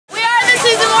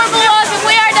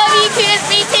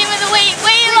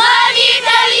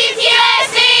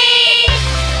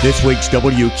This week's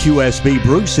WQSB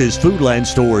Bruce's Foodland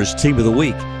Stores Team of the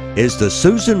Week is the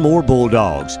Susan Moore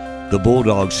Bulldogs. The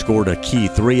Bulldogs scored a key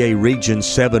 3A Region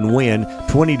 7 win,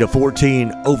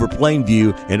 20-14 over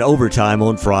Plainview in overtime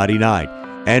on Friday night.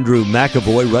 Andrew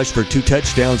McAvoy rushed for 2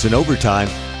 touchdowns in overtime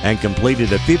and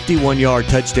completed a 51-yard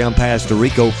touchdown pass to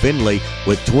Rico Finley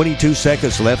with 22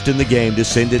 seconds left in the game to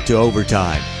send it to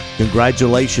overtime.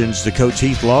 Congratulations to Coach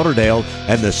Heath Lauderdale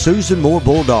and the Susan Moore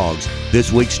Bulldogs,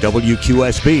 this week's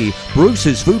WQSB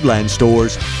Bruce's Foodland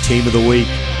Stores Team of the Week.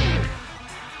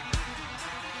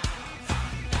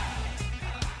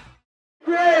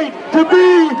 Great to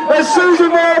be a Susan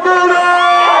Moore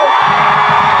Bulldog!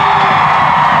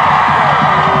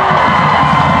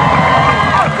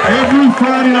 Every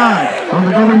Friday night on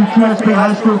the WQSB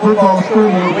High School Football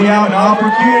Scoreboard, we have an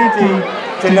opportunity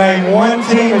to name one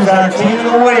team as our Team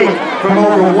of the Week from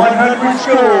over 100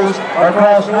 schools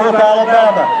across North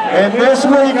Alabama. And this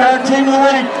week, our Team of the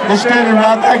Week is standing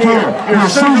right back here. Your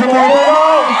Susan Moore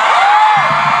Bulldogs.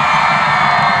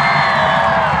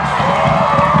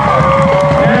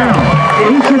 Now,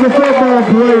 each of the football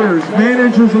players,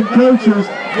 managers, and coaches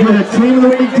get a Team of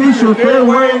the Week t-shirt. They're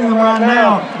wearing them right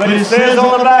now, but it says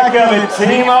on the back of it,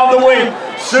 Team of the Week,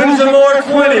 Susan Moore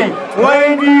 20,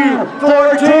 Plainview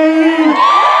 14.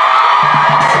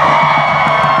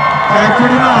 After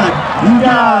tonight, you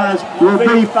guys will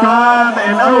be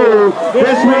 5-0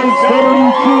 this week's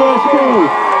WQSB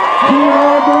Team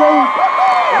of the Week.